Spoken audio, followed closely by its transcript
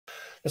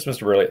This is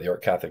Mr. Burley at the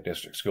York Catholic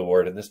District School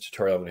Board. In this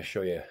tutorial, I'm going to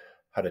show you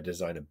how to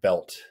design a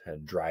belt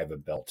and drive a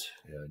belt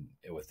and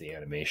with the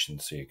animation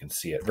so you can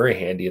see it. Very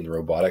handy in the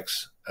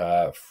robotics.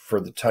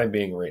 For the time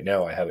being right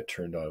now, I have it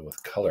turned on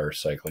with color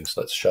cycling, so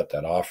let's shut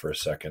that off for a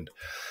second.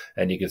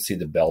 And you can see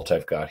the belt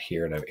I've got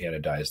here, and I've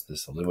anodized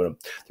this aluminum.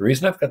 The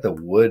reason I've got the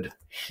wood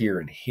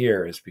here and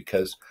here is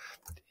because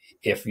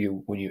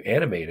when you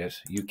animate it,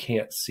 you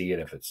can't see it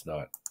if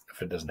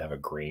it doesn't have a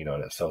grain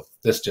on it. So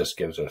this just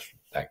gives us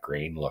that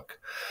grain look.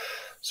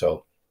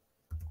 So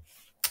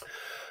I'm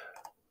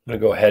going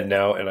to go ahead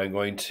now and I'm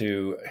going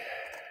to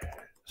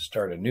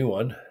start a new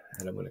one,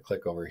 and I'm going to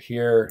click over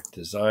here,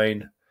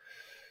 design.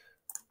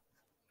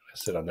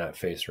 Sit on that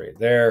face right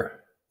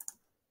there.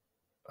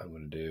 I'm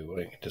going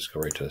to just go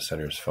right to the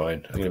center is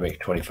fine. I'm going to make a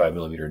 25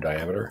 millimeter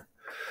diameter.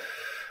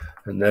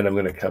 And then I'm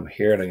going to come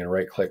here and I'm going to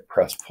right click,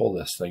 press, pull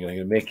this thing, and I'm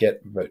going to make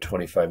it about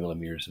 25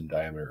 millimeters in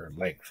diameter or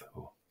length.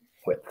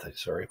 Width,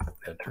 sorry,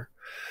 enter.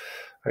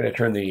 I'm going to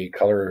turn the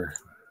color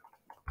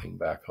thing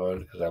back on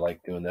because I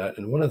like doing that.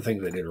 And one of the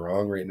things I did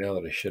wrong right now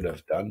that I should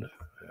have done,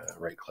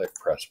 right click,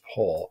 press,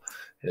 pull,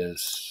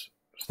 is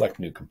select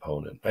new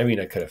component. I mean,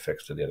 I could have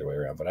fixed it the other way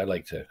around, but I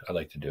like to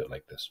do it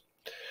like this.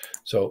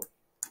 So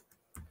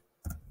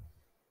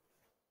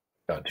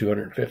not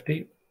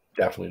 250,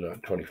 definitely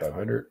not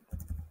 2500.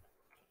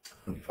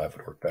 25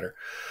 would work better.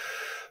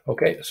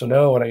 Okay, so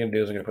now what I'm going to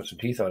do is I'm going to put some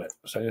teeth on it.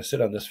 So I'm going to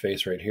sit on this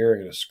face right here.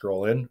 I'm going to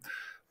scroll in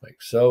like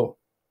so,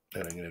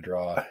 and I'm going to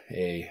draw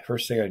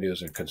first thing I do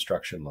is a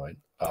construction line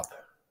up.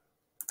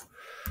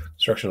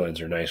 Construction lines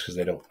are nice because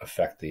they don't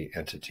affect the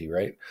entity,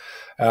 right?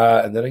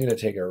 And then I'm going to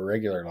take a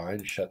regular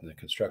line, shutting the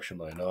construction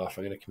line off.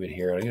 I'm going to come in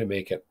here and I'm going to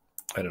make it,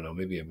 I don't know,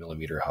 maybe 1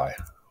 millimeter high,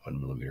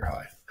 1 millimeter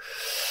high.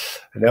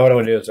 And now what I'm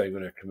going to do is I'm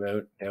going to come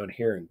out down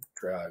here and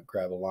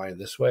grab a line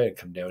this way and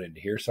come down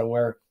into here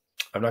somewhere.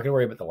 I'm not going to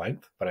worry about the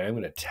length, but I am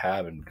going to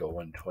tab and go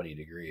 120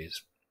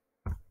 degrees.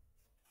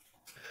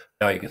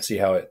 Now you can see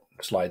how it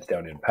slides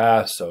down in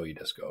pass. So you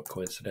just go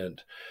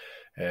coincident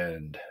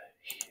and,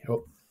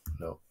 oh,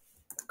 no,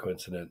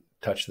 coincident.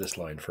 Touch this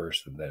line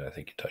first, and then I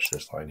think you touch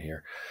this line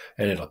here,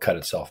 and it'll cut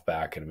itself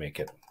back and make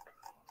it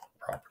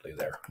properly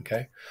there,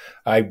 okay?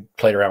 I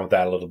played around with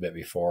that a little bit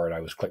before, and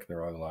I was clicking the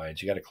wrong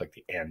lines. You got to click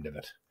the end of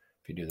it.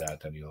 If you do that,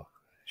 then it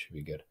should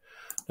be good.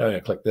 Now I'm going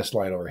to click this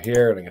line over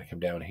here, and I'm going to come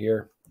down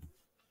here.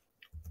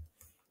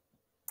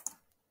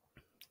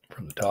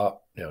 From the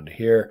top down to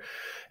here,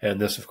 and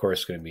this of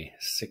course is going to be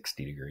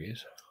 60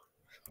 degrees.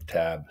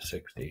 Tab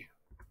 60.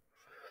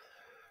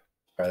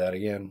 Try that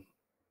again.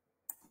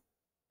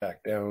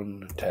 Back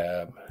down,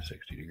 tab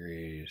 60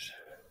 degrees,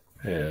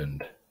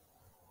 and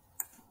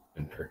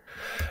enter.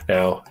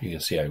 Now you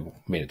can see I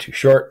made it too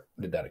short.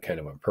 Did that kind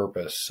of on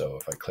purpose. So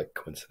if I click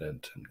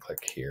coincident and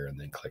click here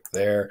and then click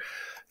there,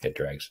 it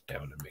drags it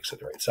down and makes it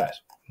the right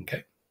size.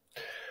 Okay.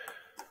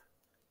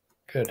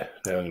 Good.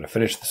 Now I'm going to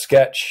finish the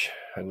sketch.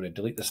 I'm going to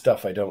delete the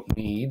stuff I don't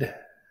need.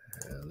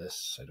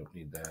 This, I don't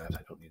need that.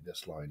 I don't need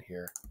this line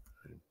here.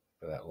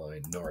 That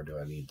line, nor do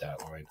I need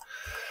that line.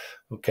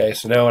 Okay,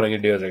 so now what I'm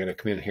going to do is I'm going to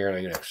come in here and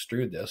I'm going to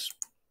extrude this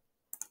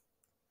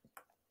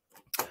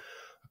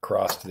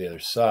across to the other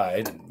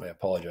side. And I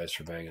apologize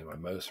for banging my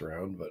mouse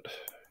around, but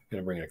I'm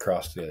going to bring it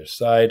across to the other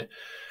side,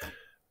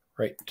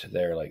 right to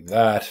there like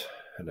that.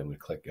 And I'm going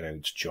to click, and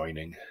it's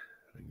joining.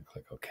 I'm going to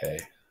click OK,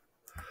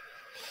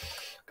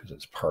 because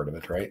it's part of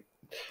it, right?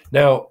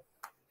 Now,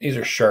 these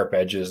are sharp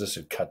edges. This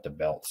would cut the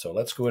belt. So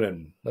let's go in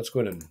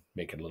and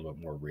make it a little bit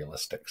more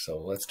realistic. So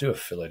let's do a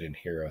fillet in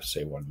here of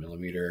say 1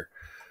 millimeter,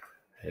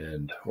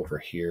 and over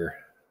here,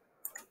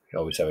 you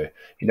always have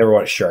you never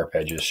want sharp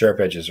edges.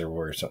 Sharp edges are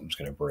where something's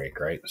going to break,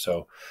 right?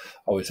 So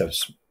always have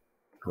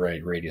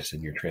right radius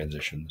in your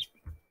transitions.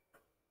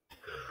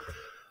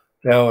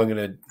 Now I'm going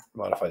to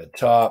modify the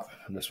top,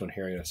 and this one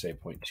here I'm going to say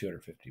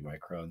 0.250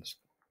 microns.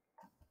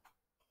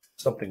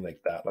 Something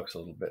like that looks a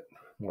little bit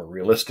more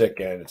realistic,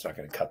 and it's not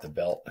going to cut the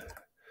belt.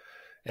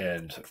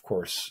 And of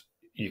course,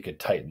 you could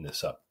tighten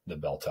this up, the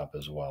belt up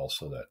as well,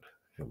 so that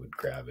it would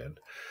grab in.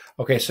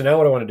 Okay, so now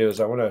what I want to do is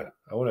I want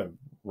to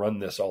run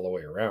this all the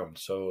way around.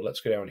 So let's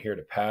go down here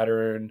to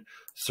pattern,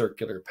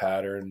 circular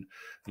pattern,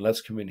 and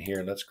let's come in here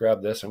and let's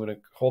grab this. I'm going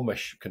to hold my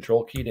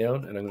control key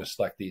down, and I'm going to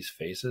select these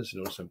faces.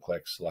 Notice I'm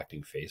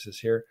selecting faces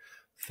here,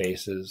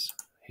 faces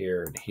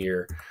here and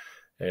here.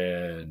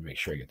 And make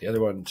sure I get the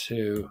other one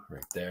too,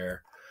 right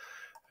there.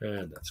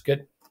 And that's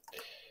good.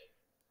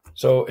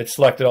 So it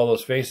selected all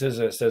those faces,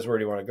 and it says, where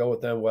do you want to go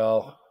with them?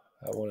 Well,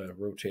 I want to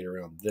rotate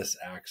around this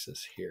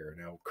axis here.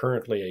 Now,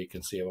 currently, you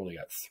can see I've only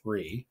got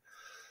 3.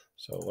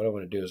 So what I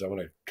want to do is I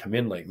want to come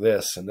in like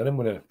this, and then I'm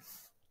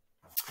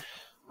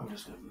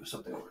just going to move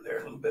something over there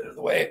a little bit of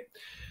the way.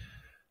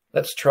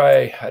 Let's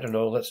try, I don't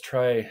know, let's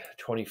try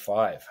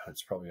 25.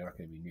 It's probably not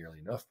going to be nearly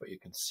enough, but you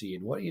can see.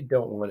 And what you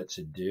don't want it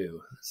to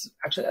do,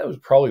 actually that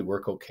would probably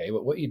work okay,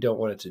 but what you don't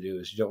want it to do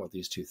is you don't want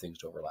these two things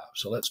to overlap.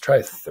 So let's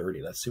try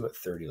 30. Let's see what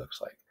 30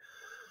 looks like.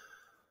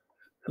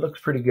 It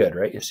looks pretty good,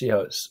 right? You see how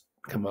it's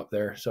come up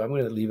there? So I'm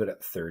going to leave it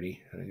at 30,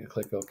 and I'm going to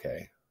click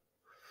OK.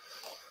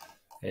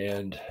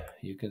 And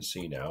you can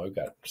see now we've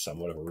got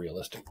somewhat of a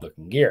realistic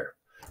looking gear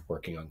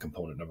working on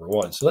component number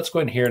 1. So let's go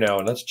in here now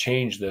and let's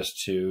change this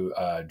to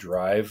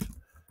drive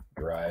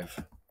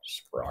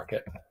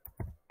sprocket.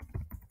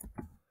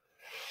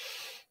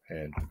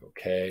 And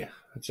okay,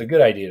 it's a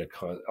good idea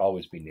to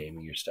always be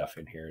naming your stuff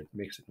in here. It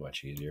makes it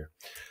much easier.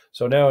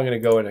 So now I'm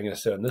going to go in, I'm going to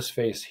sit on this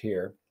face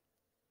here,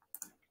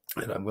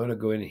 and I'm going to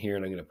go in here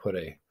and I'm going to put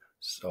a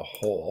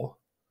hole,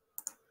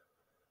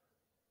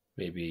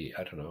 maybe,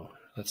 I don't know,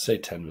 let's say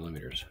 10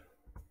 millimeters.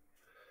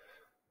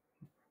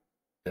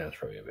 Yeah, that's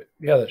probably a bit,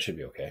 yeah, that should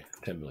be okay.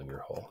 10 millimeter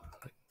hole.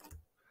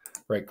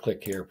 Right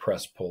click here,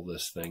 press, pull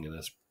this thing, and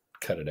let's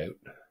cut it out.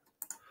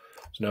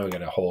 So now we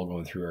got a hole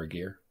going through our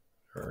gear,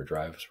 or our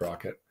drive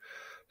sprocket.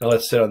 Now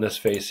let's sit on this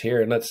face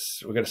here, and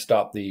we're going to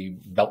stop the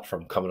belt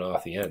from coming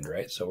off the end,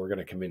 right? So we're going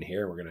to come in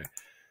here, we're going to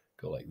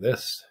go like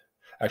this.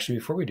 Actually,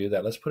 before we do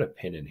that, let's put a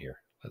pin in here.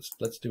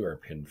 Let's do our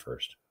pin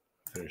first.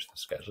 Finish the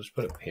sketch. Let's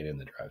put a pin in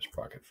the drive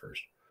sprocket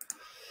first.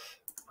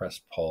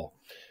 Press pull.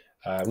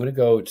 I'm going to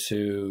go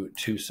to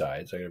 2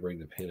 sides. I'm going to bring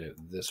the pin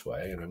out this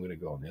way, and I'm going to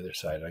go on the other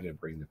side. I'm going to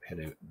bring the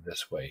pin out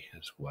this way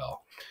as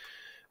well.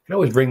 You can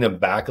always bring them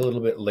back a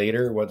little bit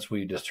later once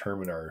we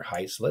determine our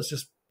height. So let's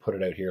just put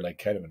it out here like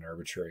kind of an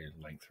arbitrary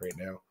length right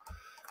now.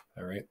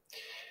 All right.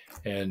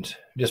 And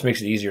it just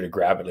makes it easier to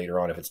grab it later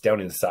on if it's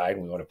down inside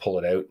and we want to pull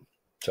it out.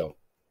 So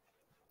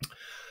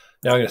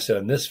now I'm going to sit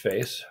on this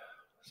face.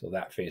 So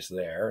that face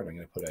there, and I'm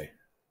going to put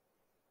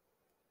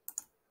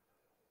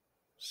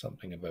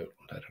something about,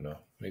 I don't know,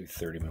 maybe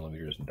 30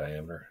 millimeters in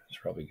diameter. It's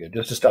probably good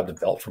just to stop the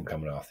belt from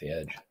coming off the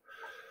edge.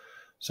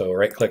 So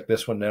right click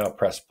this one now,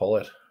 press pull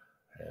it,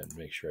 and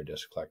make sure I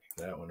just click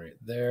that one right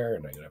there.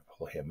 And I'm going to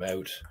pull him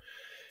out.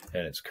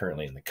 And it's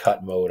currently in the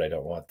cut mode. I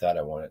don't want that.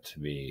 I want it to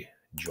be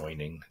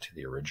joining to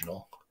the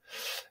original.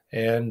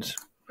 And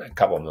a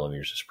couple of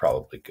millimeters is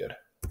probably good.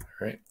 All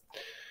right.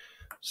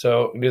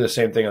 So I'm going to do the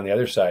same thing on the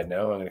other side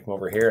now. I'm going to come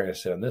over here. I'm going to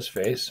sit on this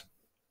face.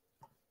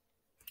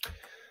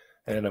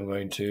 And I'm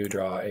going to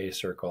draw a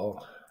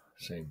circle.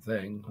 Same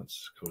thing.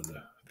 Let's go to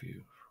the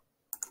view,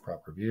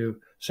 proper view.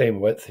 Same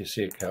width. You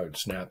see how it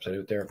snaps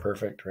out there.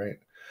 Perfect, right?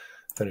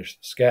 Finish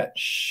the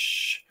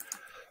sketch.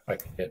 I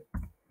can hit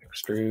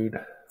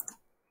extrude.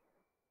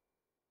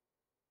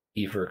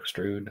 E for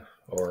extrude,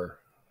 or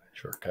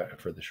shortcut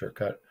for the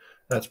shortcut.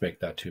 Let's make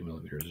that 2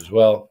 millimeters as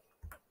well.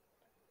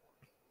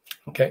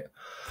 Okay,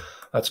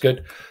 that's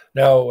good.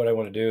 Now what I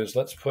want to do is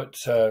let's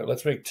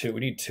make 2. We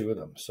need 2 of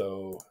them.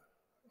 So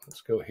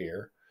let's go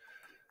here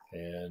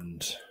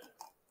and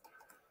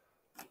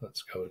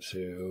let's go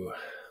to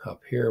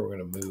up here. We're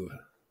going to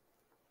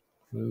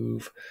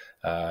move,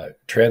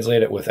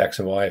 translate it with X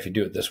and Y. If you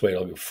do it this way,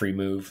 it'll be free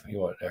move. You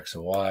want X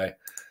and Y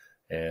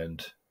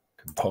and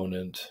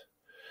component.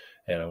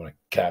 And I want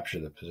to capture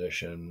the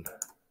position,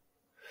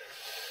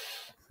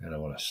 and I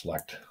want to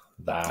select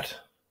that,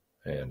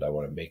 and I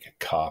want to make a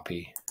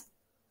copy,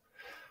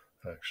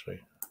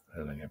 actually,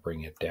 and I'm going to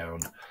bring it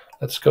down.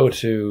 Let's go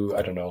to,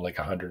 I don't know, like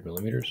 100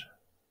 millimeters.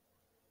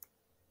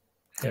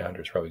 Yeah,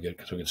 100 is probably good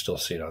because we can still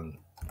see it on,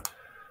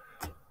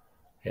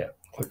 yeah,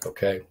 click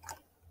OK.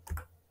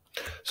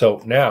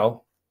 So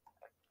now,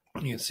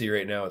 you can see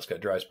right now it's got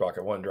drive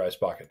sprocket 1, drive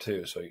sprocket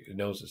 2, so it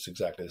knows it's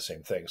exactly the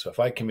same thing. So if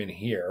I come in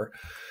here,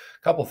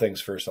 a couple things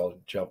first I'll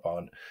jump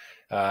on.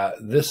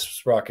 This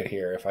sprocket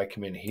here, if I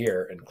come in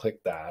here and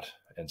click that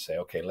and say,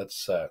 okay,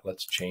 let's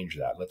change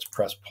that. Let's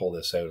press pull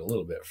this out a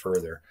little bit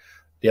further.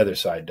 The other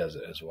side does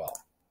it as well,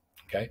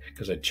 okay?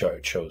 Because I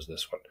chose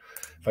this one.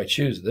 If I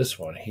choose this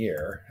one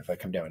here, if I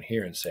come down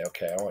here and say,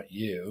 okay, I want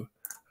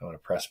to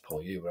press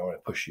pull you, but I want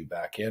to push you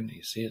back in.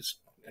 You see it's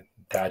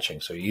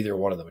attaching. So either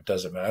one of them, it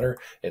doesn't matter.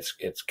 It's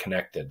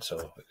connected,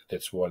 so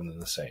it's one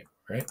and the same,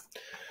 right?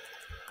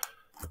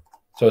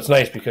 So it's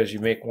nice because you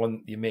make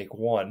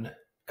one,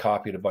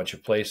 copy it a bunch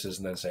of places,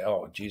 and then say,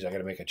 oh, geez, I got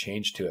to make a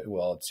change to it.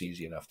 Well, it's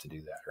easy enough to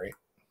do that, right?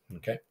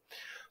 Okay.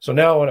 So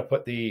now I want to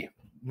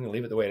I'm going to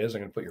leave it the way it is.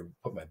 I'm going to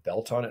put my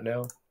belt on it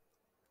now.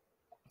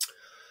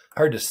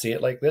 Hard to see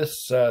it like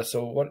this. There's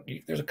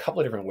a couple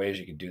of different ways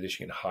you can do this.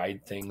 You can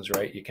hide things,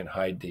 right? You can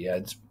hide the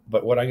edges.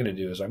 But what I'm going to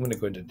do is I'm going to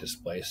go into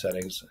display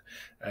settings.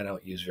 I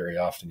don't very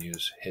often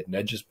use hidden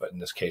edges, but in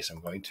this case,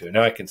 I'm going to.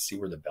 Now I can see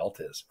where the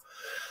belt is.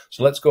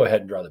 So let's go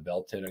ahead and draw the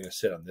belt in. I'm going to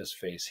sit on this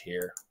face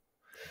here.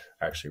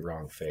 Actually,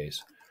 wrong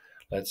face.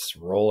 Let's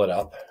roll it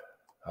up.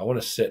 I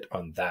want to sit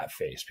on that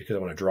face because I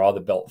want to draw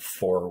the belt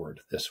forward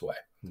this way.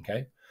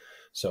 Okay.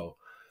 So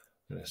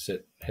I'm going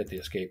to hit the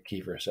escape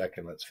key for a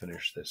second. Let's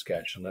finish the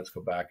sketch, and let's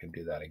go back and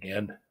do that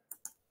again.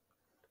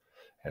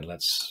 And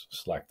let's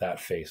select that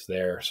face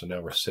there. So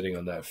now we're sitting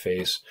on that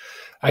face.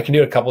 I can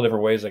do it a couple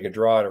different ways. I could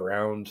draw it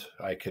around.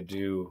 I could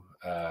do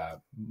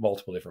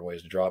multiple different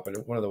ways to draw it.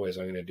 But one of the ways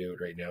I'm going to do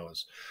it right now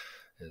is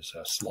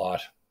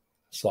slot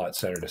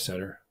center to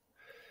center.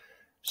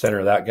 Center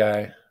of that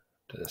guy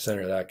to the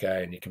center of that guy,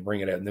 and you can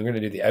bring it out. And I'm going to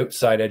do the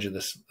outside edge of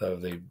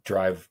the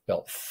drive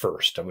belt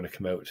first. I'm going to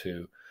come out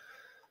to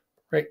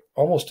right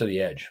almost to the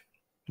edge,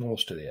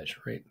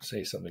 right?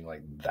 Say something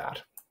like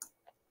that.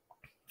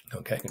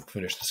 Okay, I can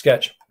finish the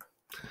sketch.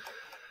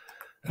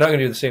 And I'm going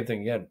to do the same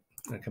thing again.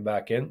 I'm going to come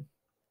back in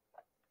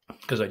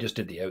because I just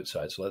did the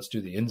outside. So let's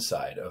do the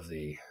inside of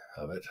it.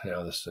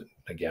 Now this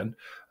again.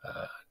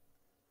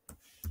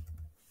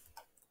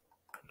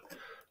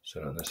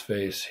 Sit on this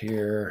face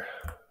here,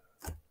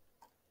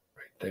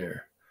 right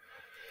there.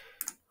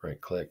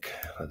 Right click.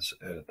 Let's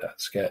edit that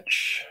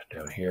sketch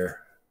down here.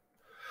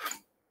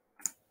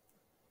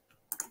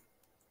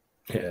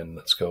 And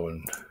let's go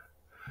and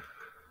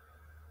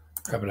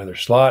grab another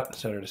slot,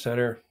 center to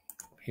center,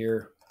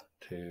 here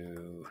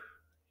to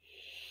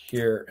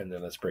here, and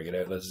then let's bring it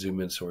out. Let's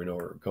zoom in so we know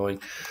where we're going.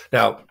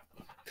 Now,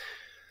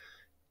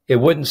 it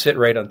wouldn't sit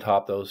right on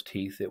top of those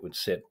teeth. It would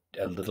sit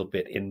a little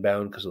bit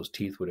inbound because those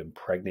teeth would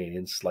impregnate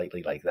in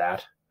slightly like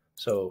that.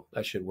 So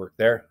that should work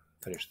there.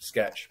 Finish the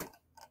sketch.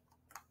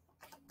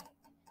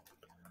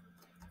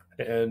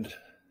 And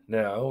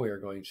now we are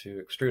going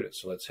to extrude it.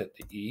 So let's hit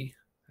the E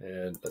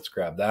and let's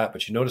grab that.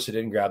 But you notice it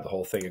didn't grab the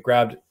whole thing. It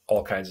grabbed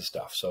all kinds of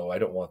stuff. So I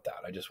don't want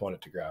that. I just want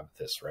it to grab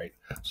this, right?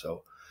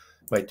 So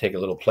might take a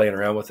little playing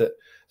around with it.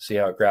 See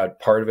how it grabbed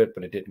part of it,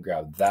 but it didn't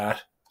grab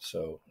that.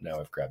 So now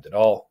I've grabbed it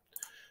all.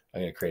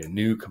 I'm going to create a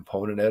new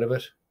component out of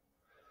it.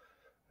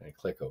 And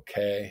click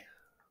OK.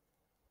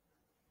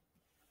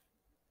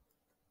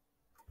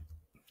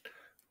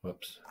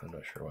 Whoops, I'm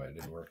not sure why it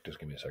didn't work. Just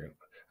give me a second.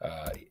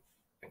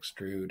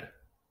 Extrude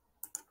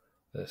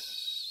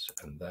this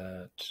and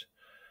that.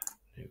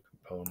 New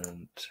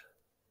component.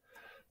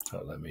 It's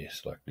not letting me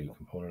select new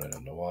component. I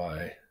don't know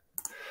why.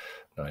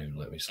 Not even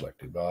let me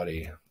select new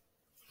body.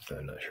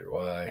 I'm not sure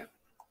why.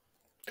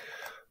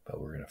 But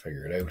we're going to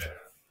figure it out.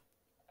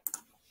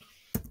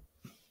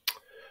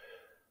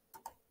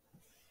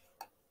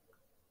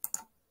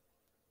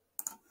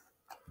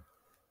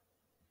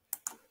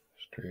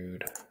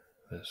 Extrude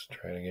this,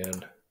 try it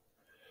again.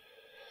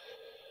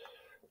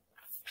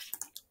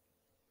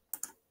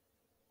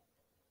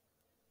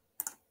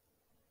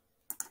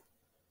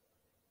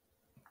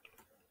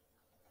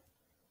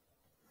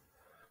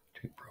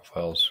 Two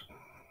profiles.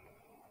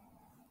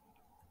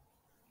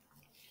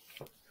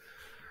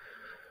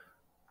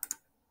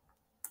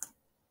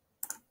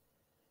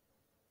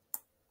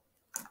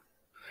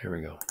 Here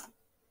we go.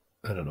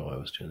 I don't know why I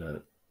was doing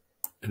that.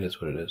 It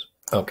is what it is.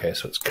 Okay,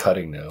 so it's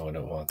cutting now. I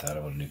don't want that. I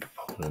want a new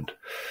component.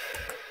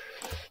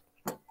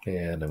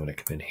 And I'm going to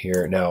come in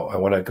here. Now, I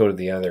want to go to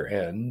the other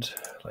end,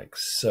 like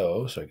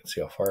so I can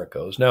see how far it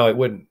goes. Now, it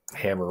wouldn't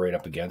hammer right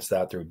up against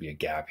that. There would be a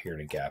gap here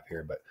and a gap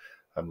here, but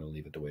I'm going to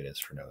leave it the way it is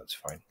for now. That's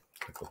fine.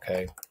 Click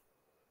OK.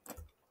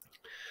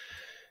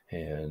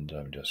 And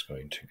I'm just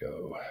going to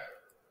go.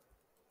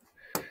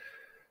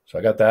 So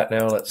I got that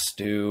now. Let's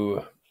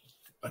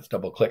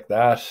double click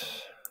that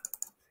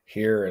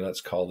here, and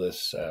let's call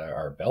this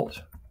our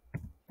belt.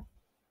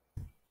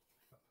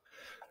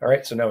 All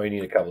right, so now we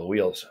need a couple of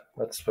wheels.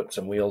 Let's put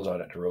some wheels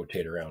on it to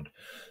rotate around.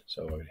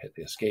 So I'm going to hit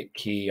the escape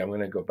key. I'm going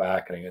to go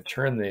back and I'm going to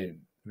turn the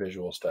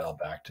visual style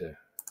back to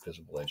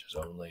visible edges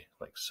only,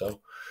 like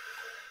so.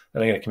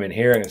 Then I'm going to come in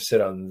here. I'm going to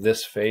sit on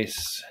this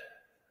face.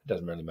 It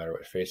doesn't really matter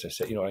what face I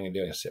sit. You know what I'm going to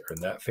do? I'm going to sit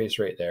on that face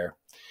right there.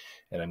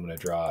 And I'm going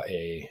to draw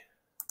a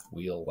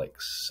wheel like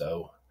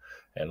so.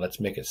 And let's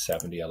make it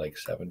 70. I like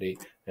 70.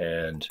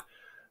 And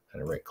I'm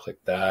going to right click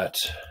that,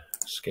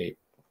 escape,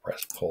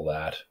 press pull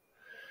that.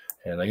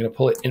 And I'm going to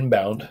pull it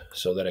inbound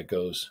so that it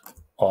goes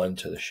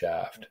onto the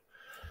shaft.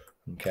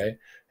 Okay,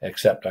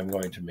 except I'm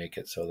going to make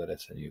it so that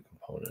it's a new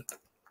component.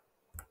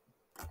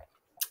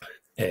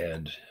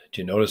 And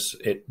do you notice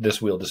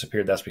this wheel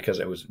disappeared? That's because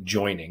it was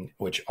joining,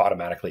 which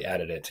automatically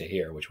added it to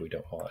here, which we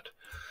don't want.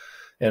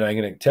 And I'm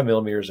going to 10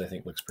 millimeters, I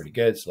think looks pretty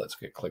good. So let's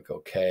click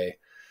OK.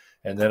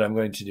 And then I'm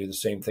going to do the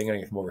same thing. I'm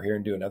going to come over here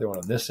and do another one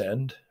on this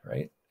end,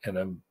 right?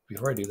 And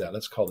before I do that,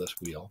 let's call this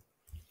wheel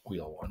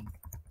 1.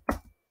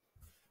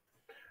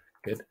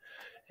 Good.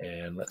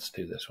 And let's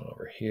do this one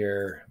over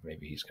here.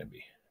 Maybe he's going to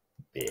be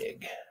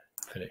big.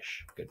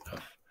 Finish. Good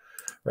enough.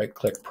 Right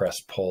click,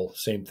 press pull.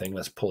 Same thing.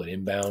 Let's pull it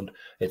inbound.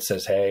 It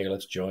says, hey,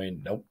 let's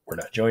join. Nope, we're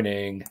not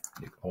joining.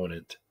 New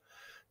component,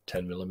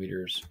 10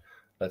 millimeters.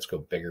 Let's go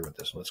bigger with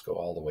this one. Let's go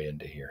all the way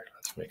into here.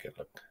 Let's make it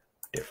look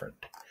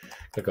different.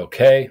 Click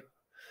OK.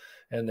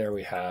 And there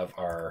we have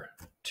our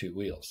 2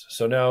 wheels.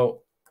 So now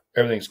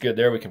everything's good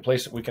there. We can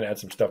place it. We can add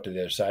some stuff to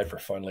the other side for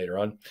fun later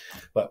on.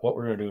 But what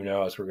we're going to do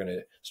now is we're going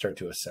to start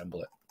to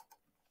assemble it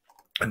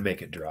and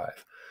make it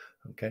drive.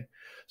 Okay.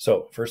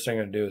 So first thing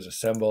I'm going to do is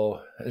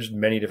assemble. There's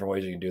many different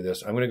ways you can do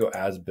this. I'm going to go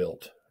as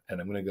built, and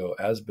I'm going to go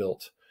as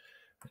built.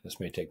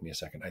 This may take me a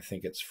second. I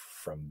think it's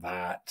from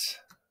that.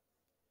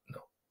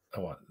 No,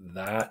 I want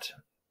that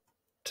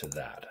to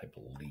that, I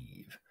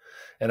believe.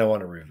 And I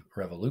want to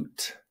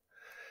revolute.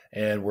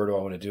 And where do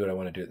I want to do it? I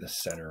want to do it in the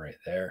center right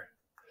there.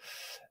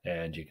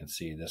 And you can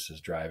see this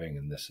is driving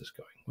and this is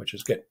going, which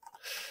is good.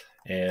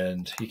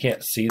 And you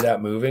can't see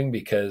that moving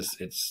because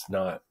it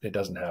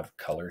doesn't have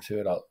color to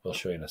it. We'll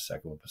show you in a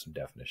second. We'll put some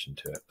definition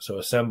to it. So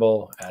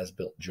assemble, as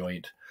built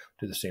joint,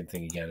 do the same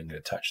thing again. I'm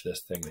going to touch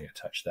this thing. I'm going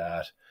to touch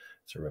that.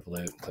 It's a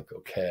revolute. Click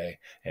OK.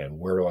 And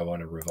where do I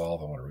want to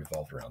revolve? I want to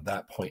revolve around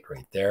that point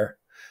right there.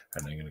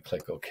 And I'm going to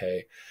click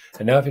OK.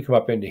 And now if you come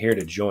up into here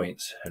to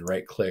joints and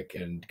right click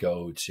and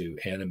go to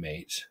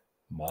animate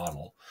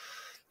model,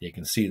 you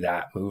can see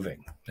that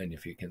moving. And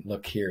if you can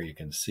look here, you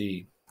can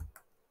see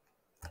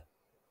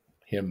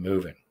him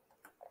moving.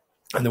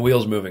 And the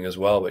wheel's moving as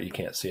well, but you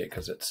can't see it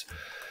because it's...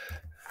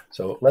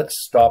 So let's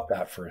stop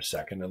that for a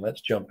second and let's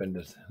jump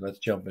into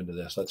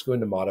this. Let's go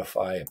into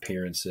modify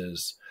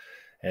appearances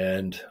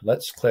and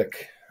let's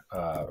click,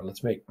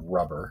 let's make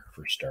rubber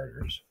for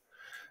starters.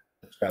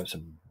 Let's grab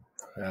some,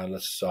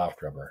 let's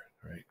soft rubber,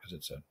 right? Because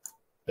it's a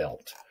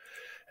belt.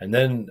 And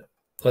then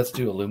let's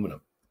do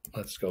aluminum.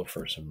 Let's go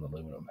for some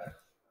aluminum.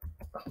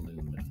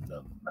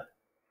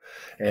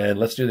 And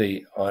let's do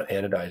the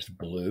anodized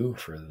blue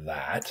for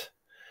that.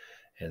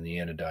 And the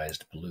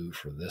anodized blue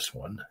for this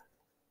one.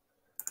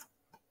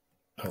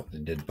 Oh, they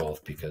did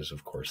both because,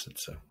 of course,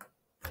 it's a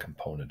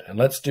component. And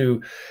let's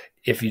do,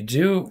 if you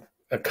do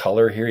a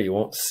color here, you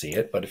won't see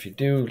it. But if you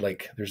do,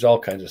 like, there's all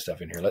kinds of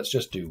stuff in here. Let's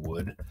just do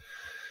wood.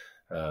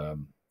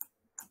 Wood.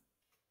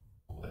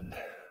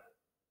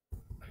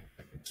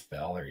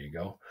 Spell, there you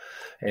go.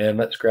 And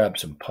let's grab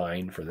some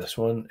pine for this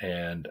one.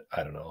 And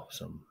I don't know,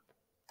 let's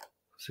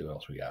see what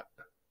else we got.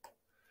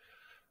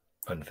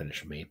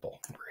 Unfinished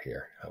maple over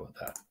here. How about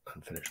that?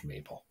 Unfinished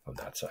maple on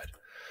that side.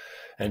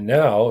 And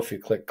now if you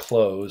click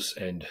close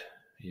and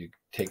you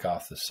take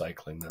off the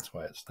cycling, that's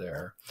why it's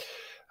there.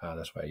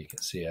 That's why you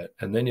can see it.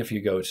 And then if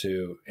you go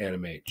to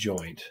animate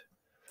joint,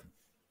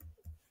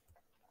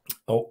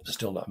 oh,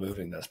 still not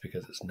moving. That's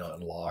because it's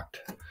not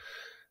locked.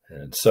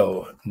 And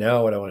so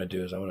now what I want to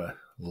do is I want to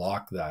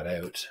lock that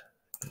out.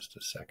 Just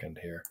a second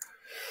here.